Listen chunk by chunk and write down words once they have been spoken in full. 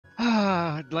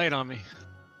Lay it on me.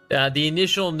 The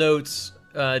initial notes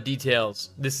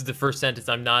details. This is the first sentence.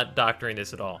 I'm not doctoring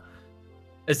this at all.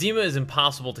 Azima is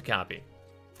impossible to copy.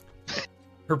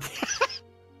 Her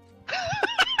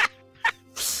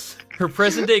her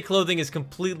present-day clothing is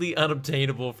completely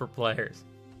unobtainable for players.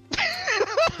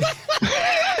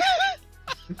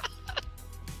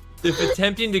 If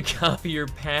attempting to copy her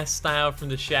past style from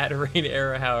the Shadowrain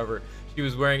era, however, she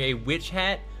was wearing a witch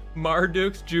hat,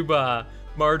 Marduk's Jubah,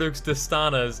 Marduk's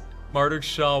Dastanas, Marduk's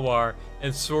Shalwar,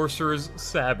 and Sorcerer's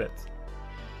Sabbat.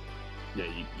 Yeah,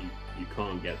 you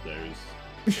can't get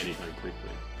those anytime quickly.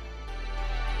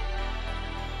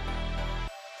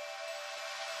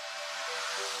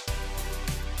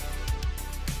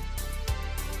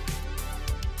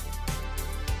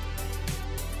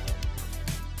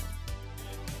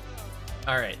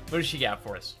 Alright, what does she got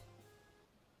for us?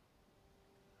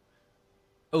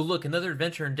 Oh look, another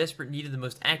adventurer in desperate need of the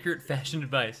most accurate fashion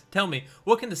advice. Tell me,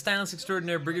 what can the stylist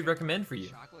extraordinaire Brigid recommend for you?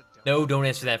 No, don't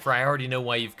answer that, for I already know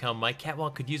why you've come. My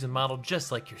catwalk could use a model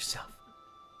just like yourself.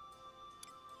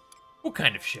 What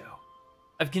kind of show?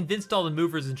 I've convinced all the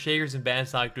movers and shakers in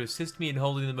Badstock to assist me in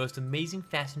holding the most amazing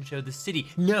fashion show the city,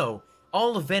 no,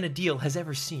 all of Vanadil has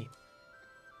ever seen.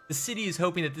 The city is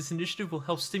hoping that this initiative will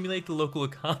help stimulate the local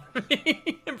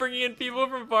economy and bringing in people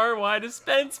from far and wide to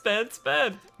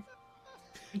spend.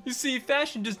 You see,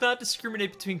 fashion does not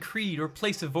discriminate between creed or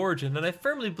place of origin, and I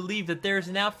firmly believe that there is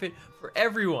an outfit for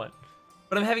everyone.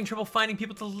 But I'm having trouble finding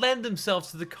people to lend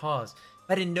themselves to the cause.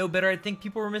 If I didn't know better, I'd think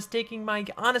people were mistaking my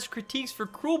honest critiques for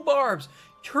cruel barbs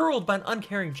hurled by an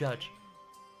uncaring judge.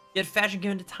 Yet fashion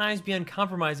can at times be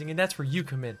uncompromising, and that's where you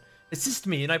come in. Assist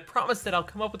me, and I promise that I'll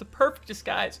come up with a perfect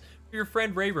disguise for your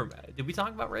friend Raybram. Did we talk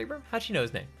about Raybram? How'd she know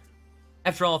his name?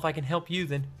 After all, if I can help you,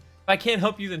 then... If I can't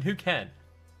help you, then who can?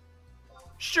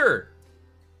 Sure.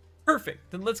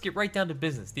 Perfect. Then let's get right down to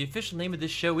business. The official name of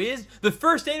this show is the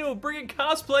first annual Brigid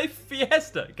Cosplay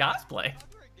Fiesta. Cosplay?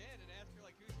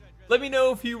 Let me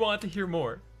know if you want to hear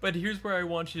more. But here's where I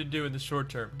want you to do in the short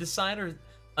term. Decide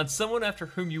on someone after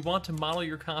whom you want to model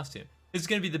your costume. It's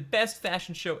going to be the best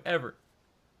fashion show ever.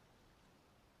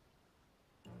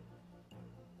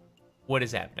 What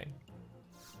is happening?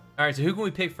 Alright, so who can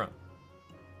we pick from?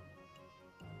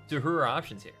 So who are our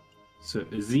options here? So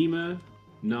Azima,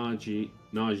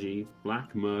 Naji,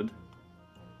 Black Mud.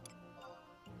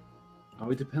 Oh,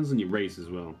 it depends on your race as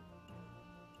well.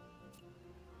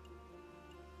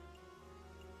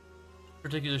 This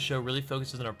particular show really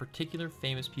focuses on our particular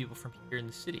famous people from here in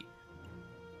the city.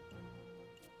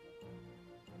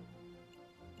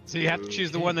 So you have to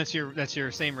choose the one that's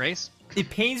your same race? It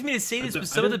pains me to say this, but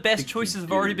some of the best choices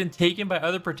have already been taken by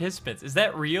other participants. Is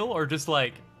that real or just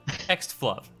like text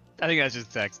fluff? I think that's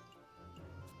just text.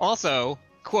 Also,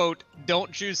 quote, don't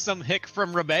choose some hick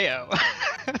from Rebeo.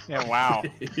 Yeah, wow.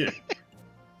 Yeah.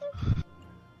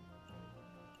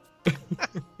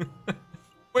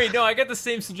 Wait, no, I got the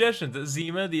same suggestions.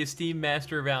 Azima, the esteemed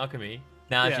master of alchemy.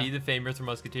 Naji, the famous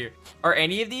musketeer. Are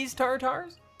any of these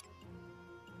Tartars?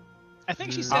 I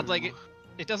think she said, like,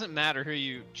 it doesn't matter who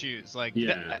you choose. Like,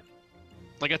 Yeah.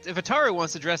 like if Ataru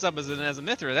wants to dress up as a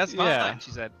Mithra, that's fine, Yeah.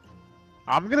 she said.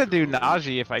 I'm gonna do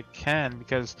Naji if I can,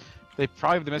 because they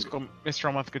probably have the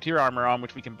mystical musketeer armor on,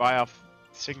 which we can buy off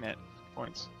signet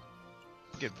points.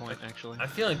 Good point, actually. I'm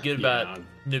feeling good about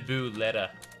Naboo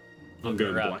Letta. I'm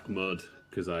going Black Mud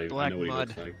because I know what he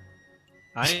looks like.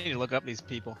 I need to look up these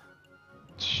people.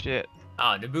 Shit.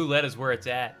 Ah, Naboo Letta's where it's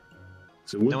at.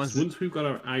 So once we've got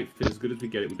our outfit as good as we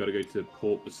get it, we've got to go to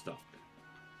Port Stock.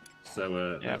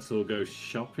 So let's all go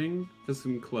shopping for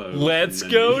some clothes. Let's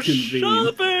go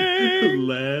shopping!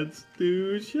 Let's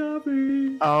do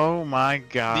shopping! Oh my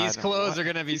god. These clothes are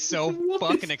gonna be so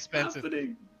fucking expensive.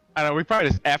 Happening? I know, we probably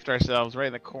just after ourselves right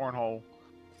in the cornhole.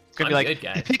 It's gonna be like, good,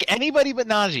 guys. pick anybody but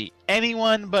Naji.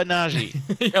 Anyone but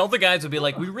Naji. All the guys would be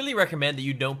like, we really recommend that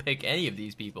you don't pick any of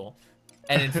these people.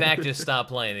 And in fact, just stop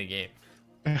playing the game.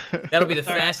 That'll be the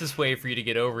fastest way for you to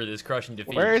get over this crushing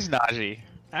defeat. Where is Naji?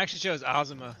 I actually chose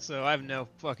Azuma, so I have no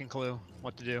fucking clue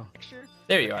what to do.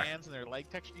 There you are. Hands and their leg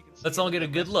texture, you can see Let's all get a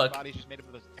good look. body's just made up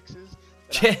of those X's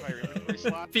that occupy your inventory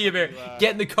slot. Fia Bear,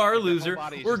 get in the car, loser. Whole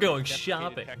body is We're just going desiccated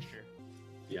shopping. texture.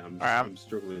 Yeah, Alright, I'm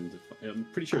struggling to. I'm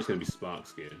pretty sure it's going to be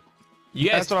Sparks gear. You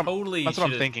guys That's what I'm- totally that's what I'm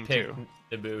should've thinking, picked too.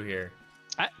 Naboo here.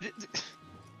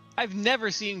 I've never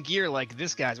seen gear like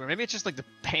this guy's wearing. Maybe it's just like the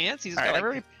pants. He's All right,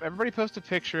 got like, everybody post a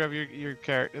picture of your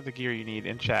character, the gear you need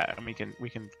in chat, and we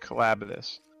can collab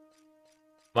this.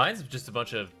 Mine's just a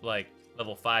bunch of like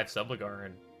level 5 Subligar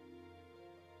and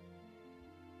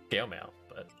Scale Mail,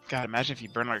 but God, imagine if you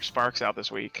burn our sparks out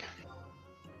this week.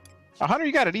 Hunter,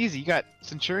 you got it easy. You got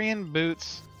Centurion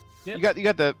boots. Yep. You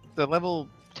got the level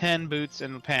 10 boots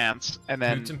and pants, and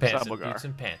then Boots and pants, and Subligar. boots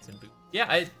and pants, and boots. Yeah,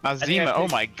 I think I Azima, oh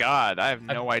picked- my god, I have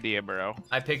no idea, bro.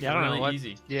 I picked Yeah, I don't know really what-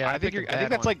 easy. Yeah, I think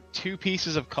that's like 2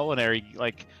 pieces of culinary,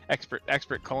 like expert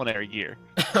culinary gear.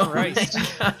 Oh my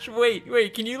gosh,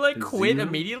 wait, can you like quit Azima?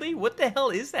 immediately? What the hell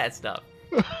is that stuff?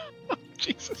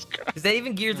 Jesus Christ. Is that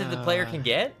even gear that the player can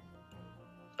get?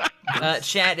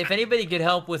 Chat, if anybody could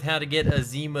help with how to get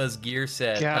Azima's gear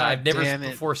set, God I've never damn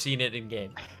it. before seen it in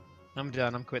game. I'm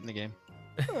done. I'm quitting the game.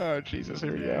 Oh Jesus,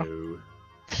 here we go. No.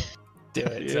 Do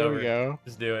it. It's Here over. we go.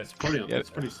 Just do it. It's probably Yeah. it's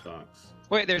pretty stocks.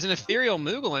 Wait, there's an ethereal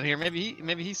Moogle in here.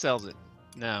 Maybe he sells it.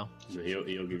 No. No, he'll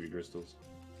give you crystals.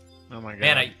 Oh my god.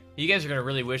 Man, you guys are gonna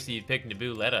really wish that you'd pick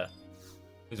Naboo Letta,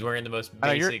 who's wearing the most Oh,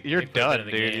 basic. you're equipment done, in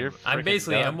the dude. game. You're I'm freaking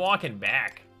basically done. I'm walking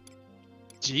back.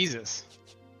 Jesus.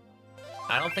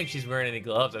 I don't think she's wearing any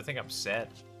gloves. I think I'm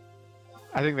set.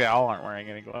 I think they all aren't wearing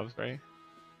any gloves, right?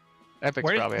 Epix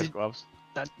Where did- probably has did- gloves.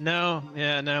 No.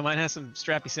 Yeah. No. Mine has some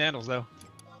strappy sandals though.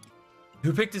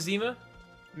 Who picked Azima?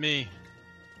 Me.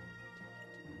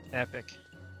 Epic.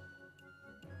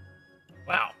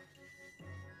 Wow.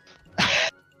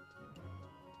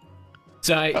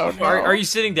 So, Oh, no. are you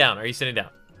sitting down? Are you sitting down?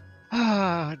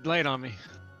 Ah, lay it on me.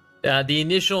 The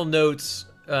initial notes,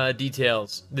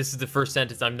 details. This is the first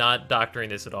sentence. I'm not doctoring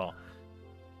this at all.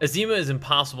 Azima is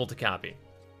impossible to copy.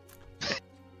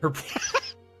 Her,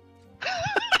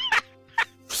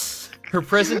 her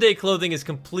present-day clothing is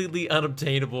completely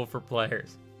unobtainable for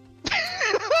players.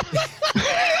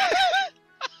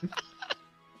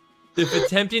 If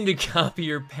attempting to copy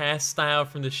her past style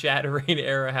from the Shadowrain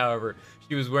era, however,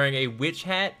 she was wearing a witch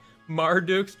hat,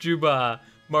 Marduk's jubah,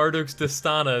 Marduk's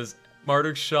dastanas,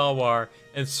 Marduk's shalwar,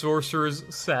 and sorcerer's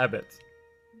sabbats.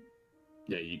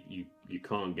 Yeah, you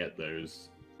can't get those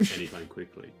anytime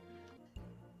quickly.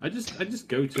 I just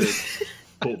go to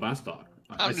Port Bastark.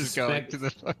 I'm just going to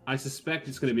the. I suspect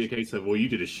it's going to be a case of, well, you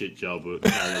did a shit job at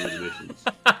carrying on with the missions.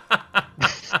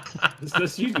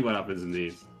 That's usually what happens in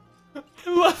these.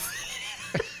 So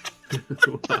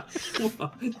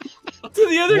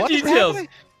the other What is details. happening?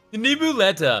 Naboo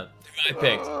Letta, who I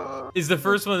picked, is the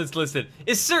first one that's listed.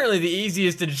 It's certainly the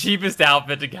easiest and cheapest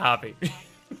outfit to copy.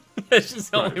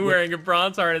 She's only Right, wearing a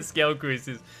bronze harness, scale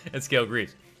creases, and scale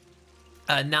greaves.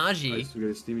 Naji Right, so we go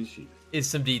to Steaming Sheep. is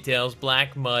some details.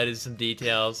 Black Mud is some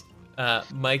details.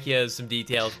 Maikia is some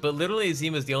details. But literally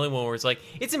Azima is the only one where it's like,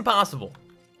 it's impossible.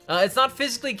 It's not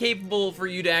physically capable for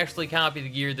you to actually copy the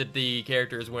gear that the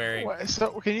character is wearing. What, so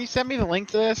can you send me the link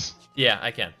to this? Yeah, I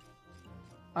can.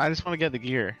 I just want to get the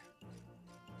gear.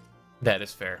 That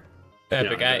is fair.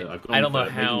 Epic. Yeah, I've gone I don't know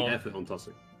for making how. effort on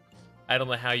tossing. I don't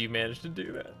know how you managed to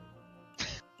do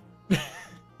that.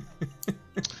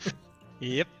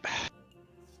 Yep.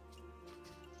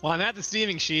 Well, I'm at the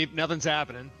steaming sheep. Nothing's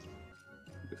happening.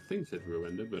 The thing said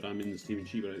Rwanda, but I'm in the Steaming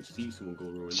Sheep. I don't see someone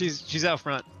called Rwanda. She's out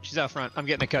front. She's out front. I'm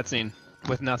getting a cutscene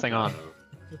with nothing on.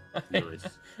 Nice.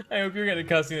 I hope you're gonna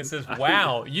cuss me that says,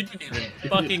 "Wow, you didn't even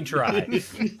fucking try."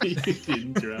 You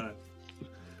didn't try.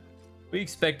 We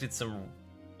expected some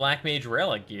Black Mage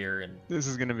Relic gear, and This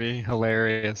is gonna be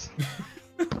hilarious.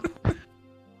 Oh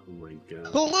my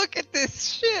god. Look at this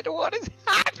shit. What is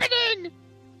happening?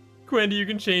 Quendy, you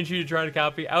can change who you're trying to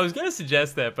copy. I was gonna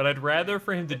suggest that, but I'd rather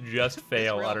for him to just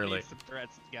fail This realm utterly. needs some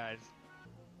threats, guys.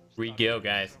 We go,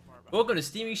 guys. Welcome to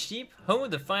Steaming Sheep, home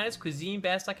of the finest cuisine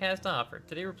Bastok has to offer.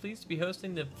 Today we're pleased to be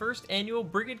hosting the first annual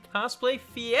Brigade Cosplay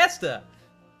Fiesta.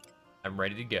 I'm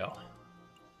ready to go.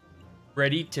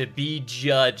 Ready to be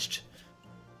judged.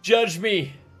 Judge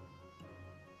me!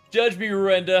 Judge me,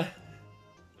 Rwanda.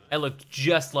 I look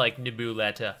just like Naboo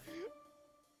Letta.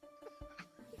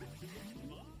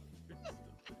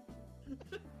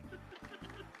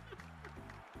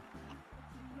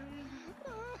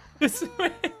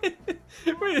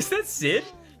 Wait, is that Sid?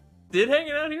 Sid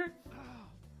hanging out here?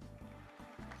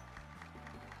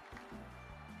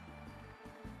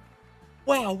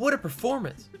 Wow, what a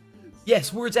performance.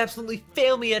 Yes, words absolutely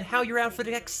fail me at how your outfit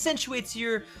accentuates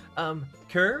your,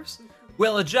 curves.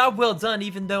 Well, a job well done,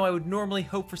 even though I would normally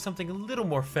hope for something a little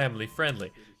more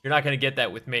family-friendly. You're not gonna get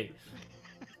that with me.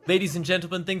 Ladies and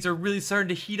gentlemen, things are really starting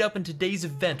to heat up in today's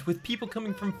event, with people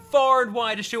coming from far and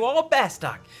wide to show all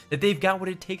Bastok that they've got what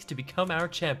it takes to become our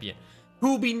champion.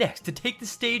 Who will be next to take the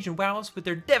stage and wow us with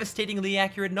their devastatingly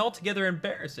accurate and altogether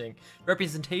embarrassing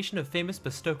representation of famous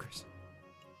Bestokers?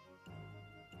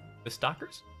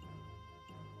 Bestokers?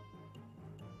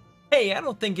 Hey, I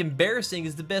don't think embarrassing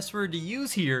is the best word to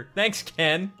use here. Thanks,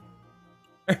 Ken.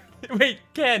 Wait,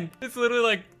 Ken. It's literally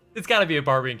like, it's gotta be a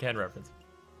Barbie and Ken reference.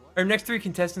 Our next 3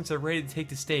 contestants are ready to take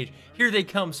the stage. Here they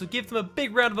come, so give them a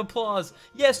big round of applause.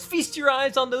 Yes, feast your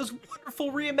eyes on those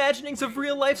wonderful reimaginings of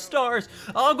real-life stars.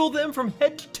 Ogle them from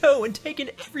head to toe and take in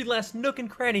every last nook and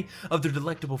cranny of their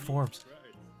delectable forms.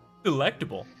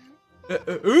 Delectable?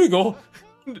 Oogle?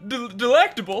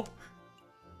 Delectable?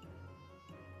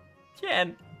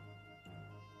 Ken.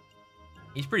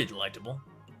 He's pretty delectable.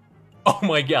 Oh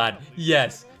my god,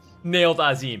 yes. Nailed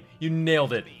Azim. You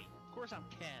nailed it. Of course I'm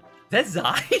Ken. Is that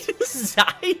Zide?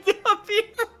 Zide up here?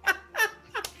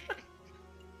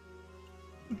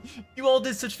 You all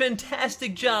did such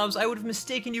fantastic jobs, I would have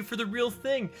mistaken you for the real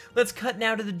thing. Let's cut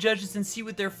now to the judges and see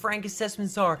what their frank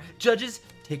assessments are. Judges,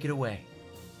 take it away.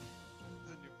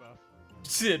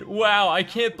 Sid, wow, I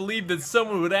can't believe that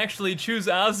someone would actually choose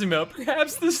Azima,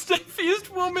 perhaps the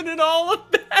stuffiest woman in all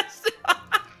of Best.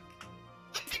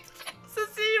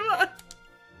 Azima!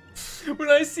 When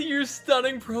I see your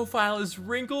stunning profile as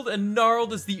wrinkled and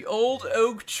gnarled as the old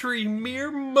oak tree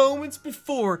mere moments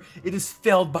before it is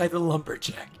felled by the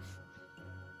lumberjack.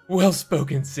 Well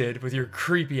spoken, Sid, with your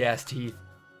creepy-ass teeth.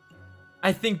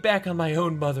 I think back on my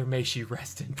own mother, may she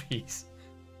rest in peace.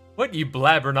 What you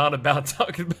blabbering on about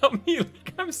talking about me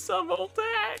like I'm some old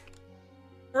hack?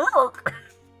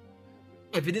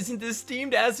 If it isn't the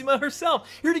esteemed Azima herself,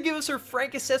 here to give us her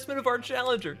frank assessment of our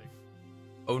challenger.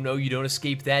 Oh no, you don't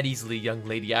escape that easily, young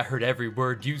lady. I heard every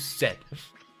word you said.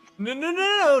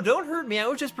 No, don't hurt me. I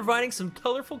was just providing some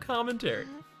colorful commentary.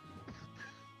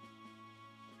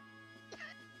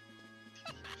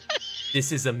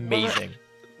 This is amazing.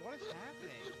 What is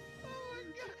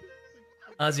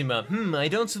happening? Azima, I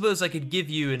don't suppose I could give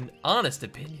you an honest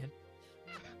opinion.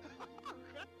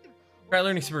 Try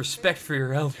learning some respect for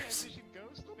your elders.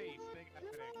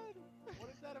 What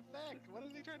is that effect? What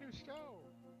is he trying to show?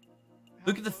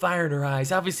 Look at the fire in her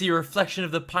eyes, obviously a reflection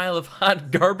of the pile of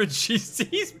hot garbage she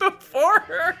sees before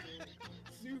her.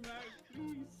 Zoom out,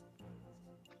 please.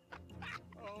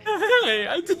 Hey,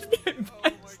 I did my best.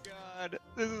 Oh my god,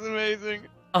 this is amazing.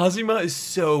 Azima is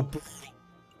so brutal.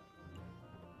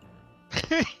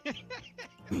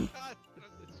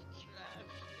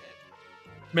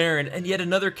 Marin, and yet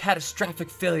another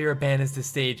catastrophic failure abandons the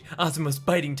stage. Azima's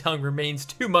biting tongue remains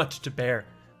too much to bear.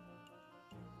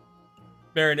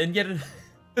 Marin, and yet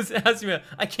Azima,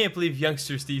 I can't believe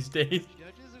youngsters these days.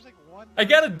 I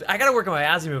gotta work on my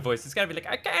Azima voice. It's gotta be like,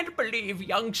 I can't believe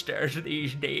youngsters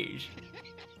these days.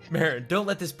 Marin, don't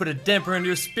let this put a damper on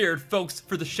your spirit, folks,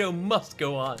 for the show must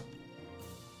go on.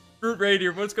 Root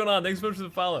Raider, what's going on? Thanks so much for the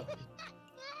follow.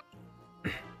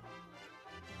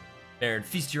 Marin,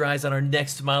 feast your eyes on our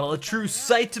next model, a true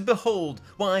sight to behold.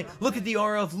 Why, look at the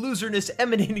aura of loserness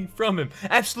emanating from him.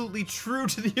 Absolutely true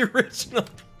to the original.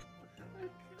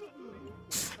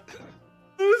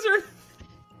 Loser.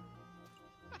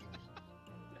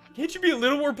 Can't you be a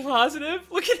little more positive?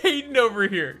 Look at Hayden over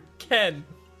here. Ken.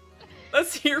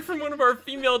 Let's hear from one of our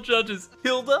female judges.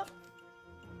 Hilda?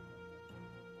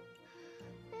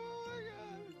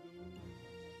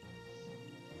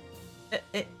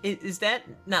 Is that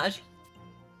Najee?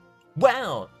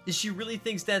 Wow! If she really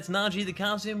thinks that's Najee, the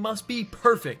costume must be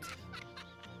perfect.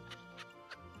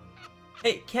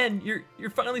 Hey, Ken, you're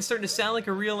finally starting to sound like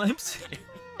a real MC.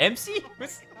 MC?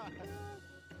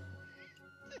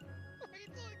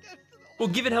 Well,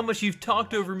 given how much you've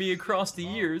talked over me across the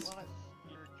years,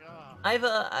 I've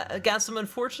got some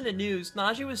unfortunate news.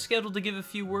 Najee was scheduled to give a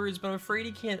few words, but I'm afraid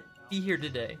he can't be here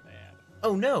today.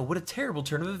 Oh no, what a terrible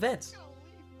turn of events.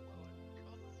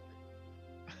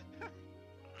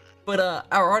 But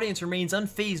our audience remains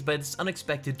unfazed by this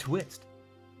unexpected twist.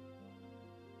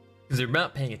 Because they're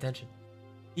not paying attention.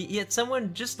 Yet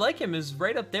someone just like him is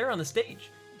right up there on the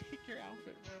stage. Take your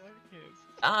outfit, man.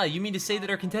 Ah, you mean to say that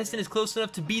our contestant is close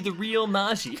enough to be the real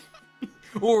Najee?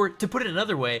 Or, to put it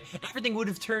another way, everything would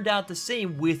have turned out the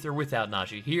same with or without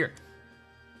Najee here.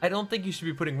 I don't think you should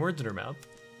be putting words in her mouth.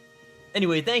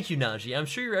 Anyway, thank you, Najee. I'm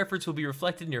sure your efforts will be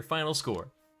reflected in your final score.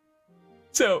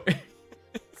 So,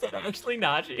 is that actually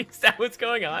Najee? Is that what's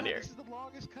going on here? This is the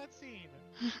longest cutscene.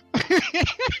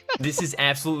 This is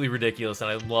absolutely ridiculous,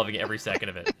 and I'm loving every second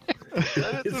of it.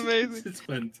 That's amazing. It's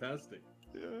fantastic.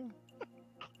 Yeah.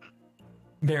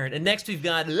 Marin, and next we've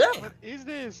got What is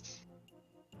this?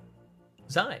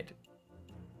 Zide.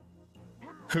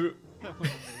 That was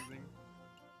amazing.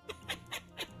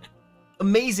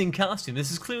 Amazing costume.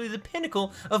 This is clearly the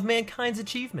pinnacle of mankind's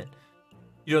achievement.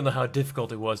 You don't know how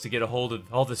difficult it was to get a hold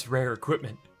of all this rare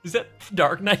equipment. Is that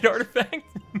Dark Knight artifact?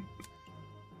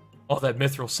 All that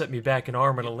mithril set me back an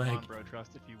arm and a leg. Come on, bro,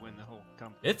 trust if you win the whole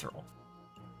company. Mithril?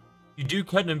 You do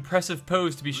cut an impressive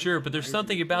pose to be sure, but there's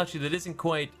something about you that isn't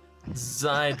quite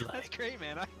Zide-like. That's great,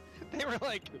 man. They were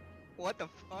like, what the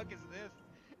fuck is this?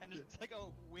 And just like a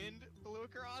wind blew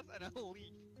across and a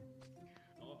leaf.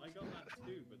 Oh, I got that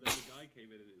too, but then the guy came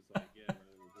in and it was like, yeah, man,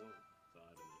 it was warm. So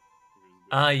I don't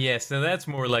know. Ah, yes, now that's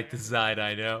more like the Zide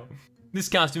I know. This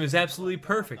costume is absolutely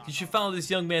perfect. You should follow this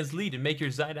young man's lead and make your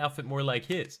Zide outfit more like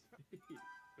his.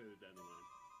 Further down the line.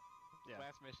 Yeah.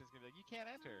 Last mission is gonna be like, you can't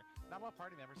enter. Not all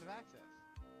party members have access.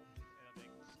 And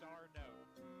I'm like, star no.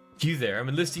 You there, I'm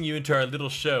enlisting you into our little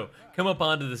show. Come up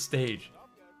onto the stage.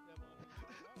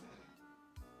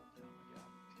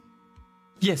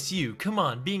 Yes, you. Come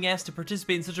on. Being asked to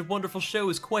participate in such a wonderful show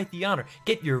is quite the honor.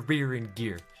 Get your rear in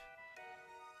gear.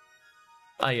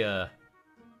 I,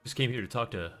 just came here to talk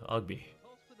to Ogby.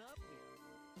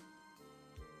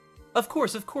 Of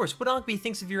course, of course. What Ogby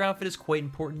thinks of your outfit is quite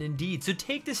important indeed. So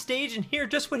take the stage and hear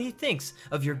just what he thinks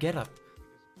of your getup.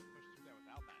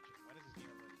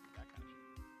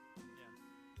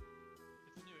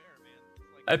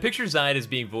 I picture Zide as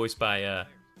being voiced by the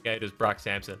guy who does Brock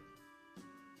Sampson.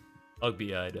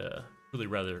 Ogby, I'd really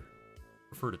rather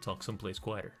prefer to talk someplace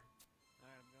quieter.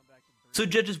 So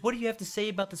judges, what do you have to say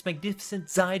about this magnificent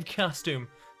Zide costume?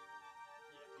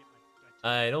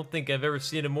 I don't think I've ever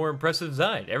seen a more impressive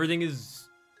Zide. Everything is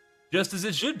just as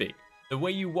it should be. The way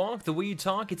you walk, the way you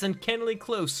talk, it's uncannily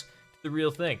close to the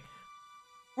real thing.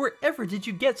 Wherever did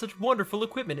you get such wonderful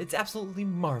equipment? It's absolutely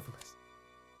marvelous.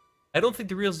 I don't think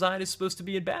the real Zide is supposed to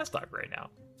be in Bastock right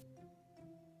now.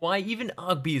 Why, even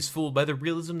Ogby is fooled by the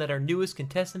realism that our newest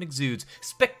contestant exudes.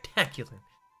 Spectacular.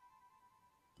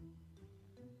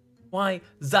 Why,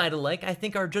 Zide-alike, I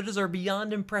think our judges are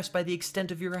beyond impressed by the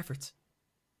extent of your efforts.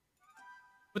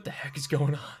 What the heck is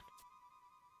going on?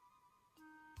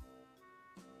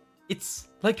 It's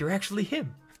like you're actually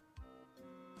him.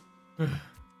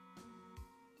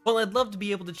 Well, I'd love to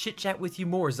be able to chit-chat with you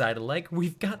more, Zide-alike.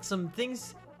 We've got some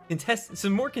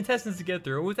more contestants to get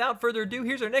through. And without further ado,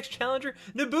 here's our next challenger,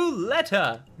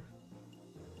 Nebuleta.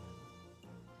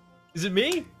 Is it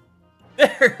me?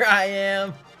 There I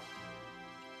am.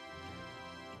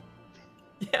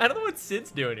 Yeah, I don't know what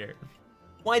Sid's doing here.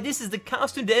 Why, this is the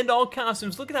costume to end all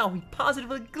costumes. Look at how he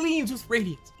positively gleams with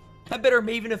radiance. I bet our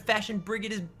Maven of Fashion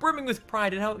Brigade is brimming with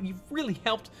pride at how you've really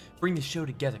helped bring the show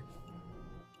together.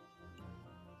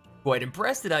 Quite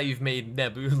impressed at how you've made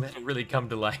Nebuleta really come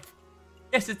to life.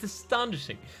 Yes, it's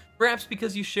astonishing. Perhaps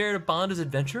because you shared a bond as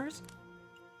adventurers?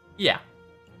 Yeah.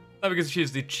 Not because she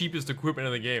has the cheapest equipment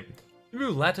in the game.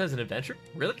 Nebuleta is an adventurer?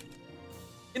 Really?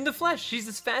 In the flesh, she's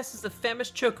as fast as the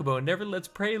famished chocobo and never lets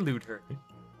prey elude her.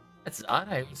 That's odd.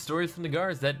 I have stories from the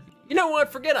guards that... You know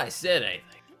what? Forget I said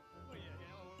anything.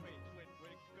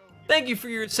 Thank you for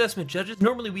your assessment, judges.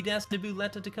 Normally we'd ask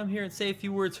Nebuleta to come here and say a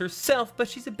few words herself, but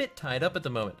she's a bit tied up at the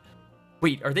moment.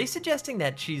 Wait, are they suggesting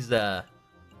that she's, Nah,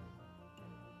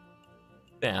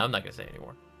 I'm not gonna say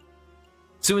anymore.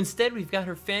 So instead, we've got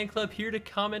her fan club here to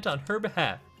comment on her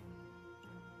behalf.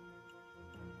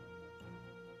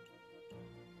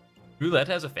 Roulette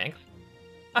has a fan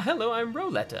club? Hello, I'm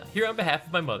Roletta, here on behalf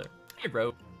of my mother. Hey,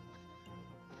 Ro.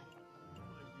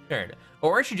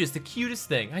 Or aren't you just the cutest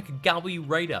thing? I could gobble you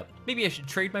right up. Maybe I should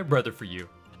trade my brother for you.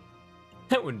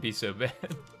 That wouldn't be so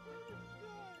bad.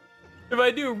 If I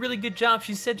do a really good job,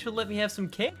 she said she'll let me have some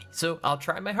candy, so I'll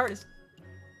try my hardest.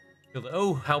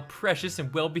 Oh, how precious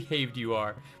and well-behaved you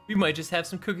are. We might just have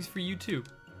some cookies for you, too.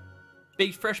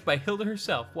 Baked fresh by Hilda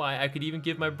herself. Why, I could even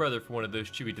give my brother for one of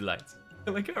those chewy delights.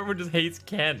 Like, everyone just hates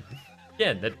Ken.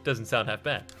 Ken, that doesn't sound half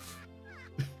bad.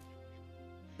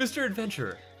 Mr.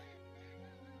 Adventurer.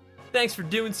 Thanks for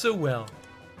doing so well.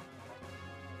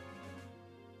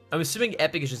 I'm assuming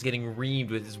Epic is just getting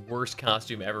reamed with his worst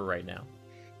costume ever right now.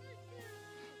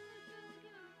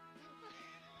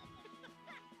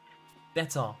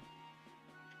 That's all.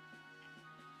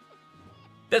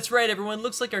 That's right, everyone.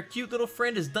 Looks like our cute little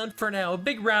friend is done for now. A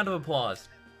big round of applause.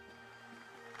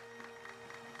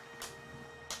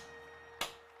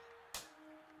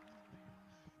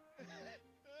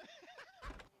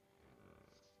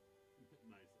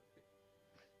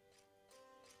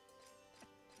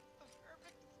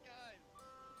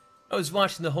 I was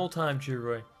watching the whole time,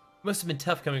 Jiroy. It must have been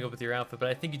tough coming up with your outfit, but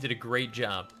I think you did a great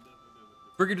job.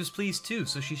 Brigid was pleased too,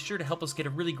 so she's sure to help us get a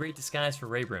really great disguise for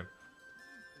Raybrim.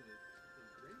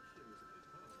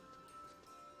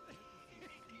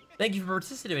 Thank you for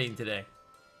participating today.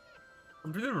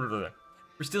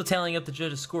 We're still tallying up the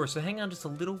judges' score, so hang on just a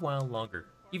little while longer.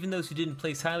 Even those who didn't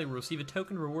place highly will receive a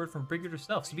token reward from Brigid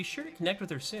herself, so be sure to connect with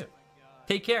her soon.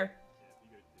 Take care.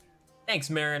 Thanks,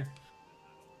 Marin.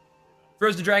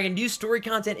 Rose the Dragon, new story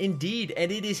content indeed,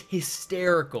 and it is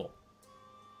hysterical.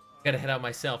 Gotta head out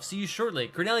myself. See you shortly.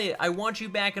 Cornelia, I want you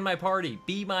back in my party.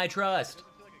 Be my trust.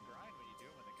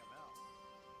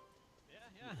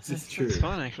 This is true. It's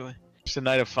fun, actually. Just a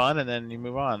night of fun, and then you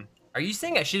move on. Are you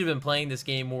saying I should have been playing this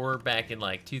game more back in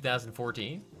like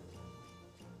 2014?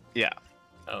 Yeah.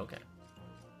 Oh, okay.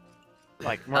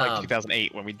 Like more like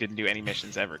 2008 when we didn't do any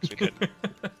missions ever because we couldn't.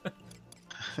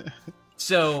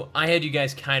 So I had you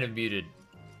guys kind of muted.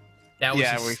 That was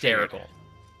hysterical.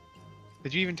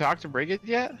 Did you even talk to Brigid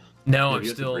yet? No, I'm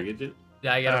still.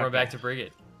 Yeah, I gotta run Okay. back to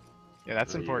Brigid. Yeah,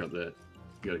 that's important. You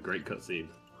got a great cutscene.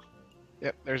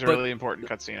 Yep, there's a really important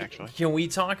cutscene actually. Can we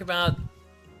talk about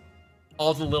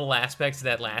all the little aspects of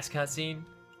that last cutscene?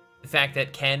 The fact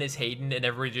that Ken is Hayden and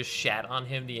everybody just shat on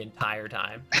him the entire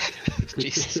time.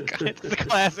 Jesus Christ, it's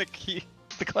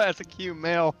the classic Hugh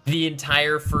male. The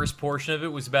entire first portion of it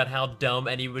was about how dumb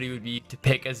anybody would be to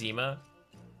pick Azima.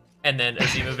 And then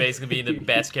Azima basically being the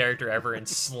best character ever and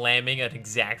slamming an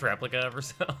exact replica of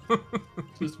herself.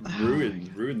 Just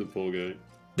ruined the poor guy.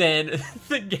 Then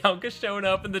the Galka showing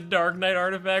up in the Dark Knight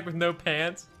artifact with no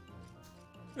pants.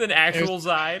 Then actual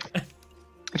Zide.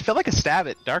 It felt like a stab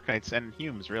at Dark Knights and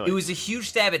Humes, really. It was a huge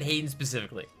stab at Hayden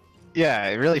specifically. Yeah,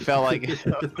 it really felt like...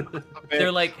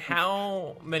 They're like,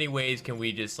 how many ways can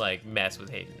we just like mess with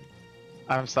Hayden?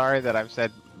 I'm sorry that I've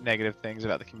said negative things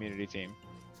about the community team.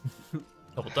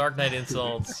 Couple Dark Knight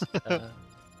insults.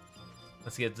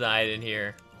 Let's get Zide in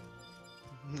here.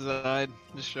 Zide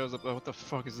just shows up. Oh, what the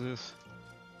fuck is this?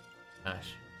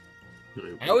 Gosh.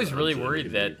 I was really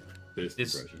worried that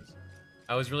this...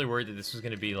 I was really worried that this was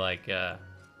going to be like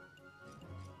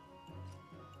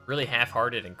really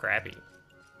half-hearted and crappy.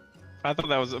 I thought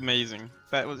that was amazing.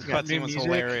 That was cutscene was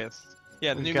hilarious.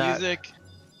 Yeah, the new music.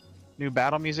 New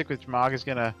battle music, which Mog is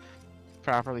gonna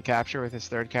properly capture with his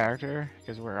third character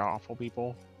because we're awful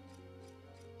people.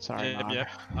 Sorry, Mog. Yeah,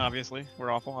 obviously we're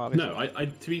awful. Obviously. No, I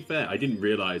to be fair, I didn't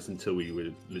realize until we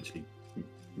were literally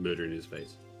murdering his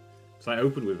face. So I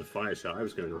opened with a fire shot. I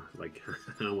was going on like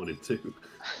I wanted to.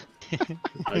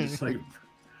 I was just like,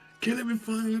 kill him in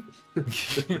fire.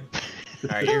 All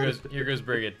right, here goes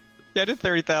Brigid. Yeah, I did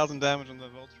 30,000 damage on the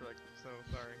Volt Strike, so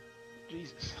sorry.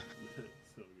 Jesus. So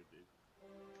good, dude.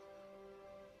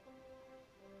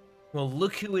 Well,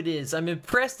 look who it is. I'm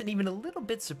impressed and even a little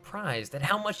bit surprised at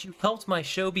how much you helped my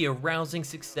show be a rousing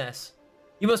success.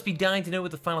 You must be dying to know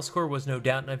what the final score was, no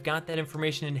doubt, and I've got that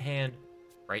information in hand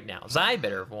right now. Zai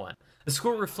better have won. The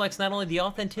score reflects not only the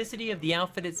authenticity of the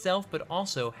outfit itself, but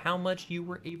also how much you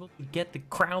were able to get the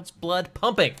crowd's blood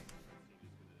pumping.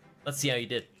 Let's see how you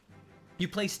did. You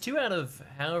placed 2 out of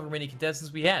however many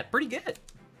contestants we had. Pretty good.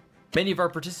 Many of our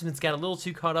participants got a little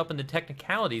too caught up in the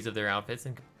technicalities of their outfits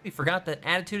and completely forgot that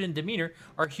attitude and demeanor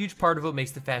are a huge part of what makes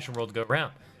the fashion world go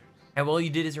round. And all you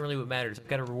did isn't really what matters. I've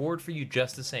got a reward for you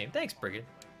just the same. Thanks, Brigid.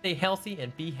 Stay healthy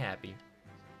and be happy.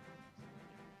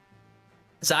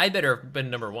 So I better have been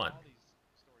number 1.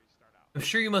 I'm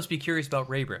sure you must be curious about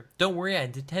Raybrim. Don't worry, I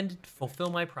intended to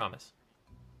fulfill my promise.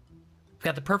 I've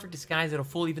got the perfect disguise that'll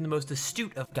fool even the most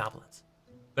astute of goblins.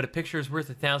 But a picture is worth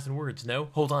 1,000 words, no?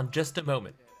 Hold on just a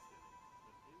moment.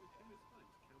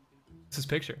 What's his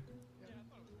picture?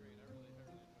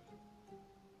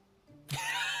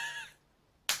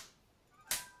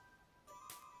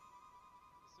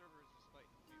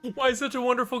 Why such a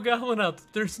wonderful goblin out?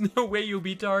 There's no way you'll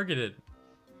be targeted.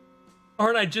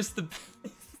 Aren't I just the...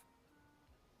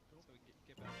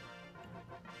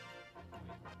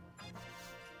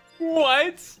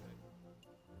 What?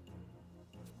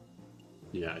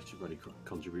 Yeah, I should probably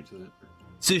contribute to that.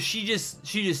 So she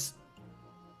just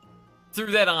threw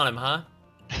that on him, huh?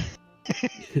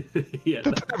 Yeah,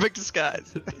 Perfect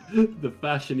disguise. the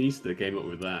fashionista came up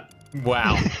with that.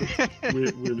 Wow.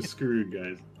 we're screwed,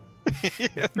 guys.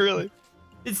 Yeah, really.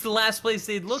 It's the last place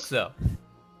they'd look, though.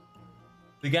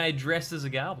 The guy dressed as a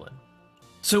goblin.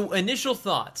 So, initial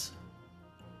thoughts.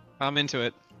 I'm into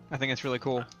it. I think it's really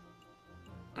cool.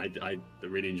 I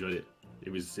really enjoyed it.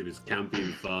 It was campy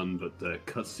and fun, but the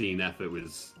cutscene effort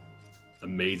was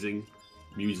amazing.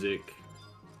 Music,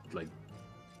 like,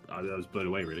 I was blown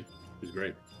away. Really, it was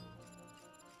great.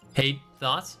 Hey,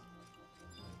 thoughts?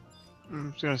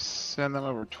 I'm just gonna send them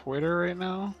over Twitter right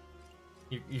now.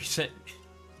 You sent.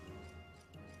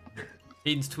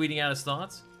 Hayden's tweeting out his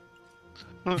thoughts.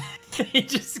 He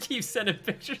just keeps sending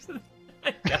pictures of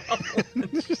that goblin.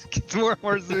 It just gets more and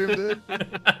more zoomed in.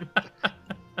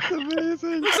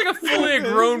 Amazing. Looks like a fully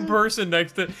grown person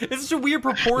next to. It's such a weird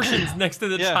proportions next to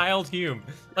the child Hume.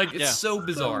 Like it's so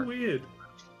bizarre. So weird.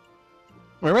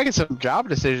 We're making some job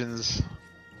decisions.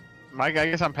 Mike, I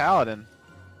guess I'm Paladin.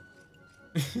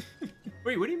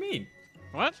 Wait, what do you mean?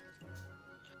 What?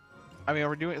 I mean,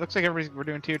 we're doing. It looks like we're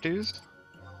doing tier 2s.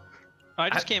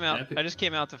 I just came out. I just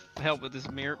came out to help with this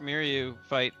Miryu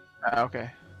fight Okay.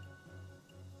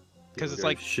 because it's Go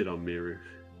like shit on Miru.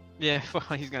 Yeah, well,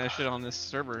 he's gonna shit on this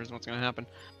server is what's gonna happen.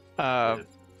 Yeah.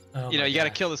 Oh You know, my you gotta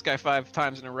gosh. kill this guy 5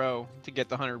 times in a row to get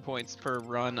the 100 points per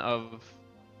run of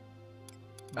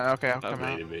Okay, I'll come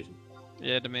Domain out. invasion.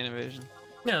 domain invasion.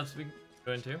 Yeah, so we can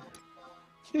go into.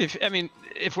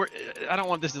 If we're, I don't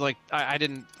want this to like,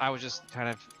 I was just kind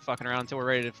of fucking around until we're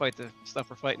ready to fight the stuff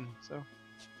we're fighting. So Well,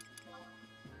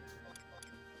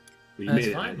 you That's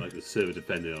made it fine. like the server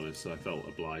depended on us, so I felt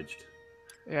obliged.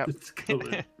 Yeah. to come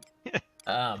in.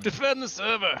 defend the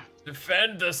server.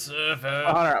 Defend the server.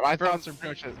 Hunter, my thoughts are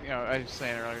pretty much, I was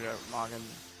saying earlier to Morgan,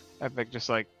 Epic, just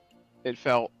like, it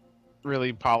felt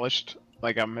really polished.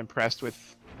 Like, I'm impressed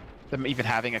with them even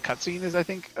having a cutscene is, I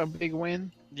think, a big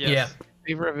win. Yes. Yeah. In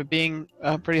favor of it being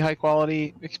a pretty high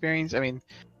quality experience. I mean,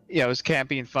 it was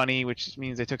campy and funny, which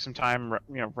means they took some time,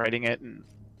 writing it and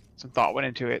some thought went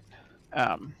into it.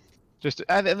 And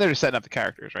they're just setting up the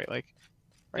characters, right? Like,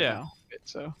 right Yeah. now.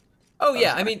 So. Oh yeah,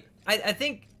 That's I mean, I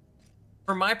think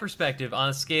from my perspective, on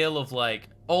a scale of like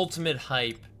ultimate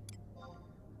hype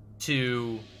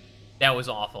to that was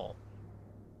awful.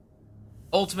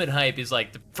 Ultimate hype is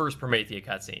like the first Promethea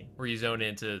cutscene where you zone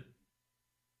into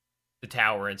the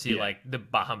tower and see like the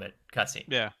Bahamut cutscene.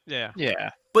 Yeah. Yeah.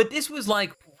 But this was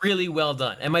like really well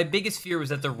done, and my biggest fear was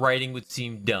that the writing would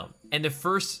seem dumb. And the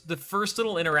first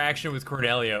little interaction with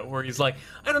Cornelia, where he's like,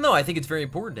 I don't know, I think it's very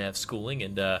important to have schooling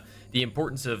and the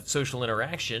importance of social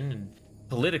interaction and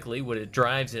politically what it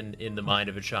drives in the mind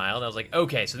of a child. I was like,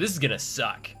 okay, so this is gonna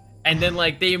suck. And then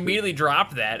like they immediately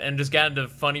dropped that and just got into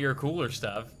funnier, cooler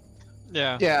stuff.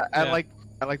 Yeah. Yeah, I like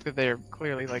that they're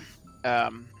clearly like, I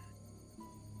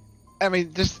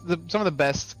mean, just some of the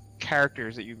best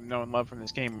characters that you know and love from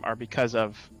this game are because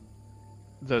of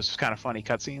those kind of funny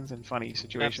cutscenes and funny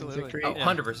situations Absolutely. they create. Oh, Yeah.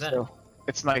 100%. So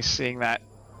it's nice seeing that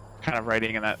kind of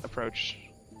writing and that approach.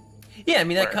 Yeah, I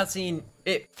mean that Right. cutscene,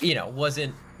 it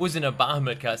wasn't a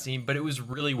Bahamut cutscene, but it was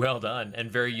really well done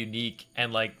and very unique,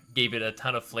 and like gave it a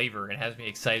ton of flavor and has me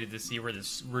excited to see where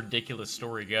this ridiculous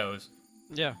story goes.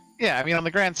 Yeah. Yeah, I mean, on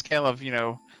the grand scale of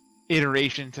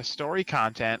iteration to story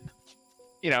content,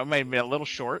 it might have been a little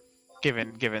short,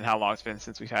 given how long it's been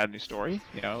since we've had a new story.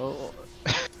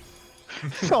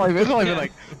 It's only been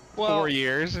like 4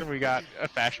 years and we got a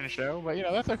fashion show, but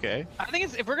that's okay. I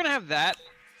think if we're gonna have that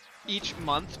each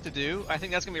month to do, I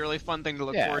think that's gonna be a really fun thing to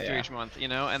look forward to each month.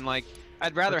 And like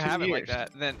I'd rather For 2 have it like years.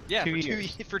 that than 2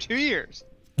 years. for 2 years.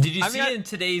 Did you I see mean, it in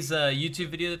today's YouTube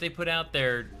video that they put out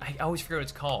there? I always forget what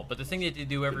it's called, but the thing that they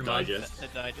do every month, Digest. The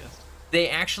digest. they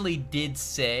actually did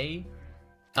say,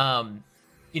 a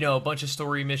bunch of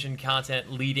story mission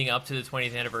content leading up to the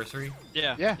 20th anniversary.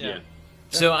 Yeah. Yeah.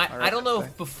 So I I don't know read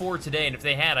if before today, and if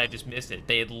they had, I just missed it.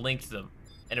 They had linked them,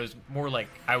 and it was more like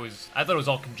I thought it was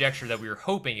all conjecture that we were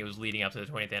hoping it was leading up to the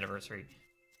 20th anniversary.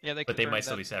 Yeah. But they might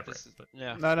still be separate.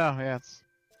 Yeah. No, yeah, it's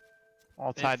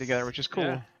all tied together, which is cool.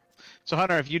 yeah. So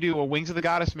Hunter, if you do a Wings of the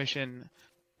Goddess mission,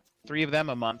 3 of them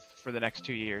a month for the next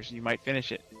 2 years, you might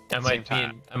finish it I at the same might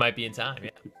time. I might be in time.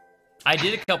 Yeah, I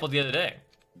did a couple the other day.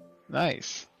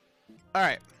 Nice. All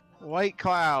right. White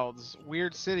clouds,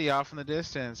 weird city off in the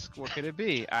distance. What could it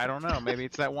be? I don't know. Maybe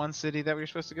it's that one city that we were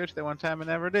supposed to go to that one time and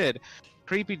never did.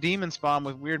 Creepy demon spawn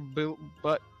with weird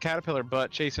caterpillar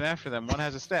butt chasing after them. One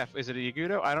has a staff. Is it a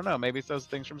Yagudo? I don't know. Maybe it's those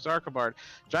things from Zarkabard.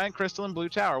 Giant crystal and blue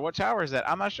tower. What tower is that?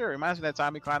 I'm not sure. It reminds me of that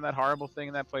time we climbed that horrible thing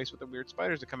in that place with the weird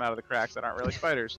spiders that come out of the cracks that aren't really spiders.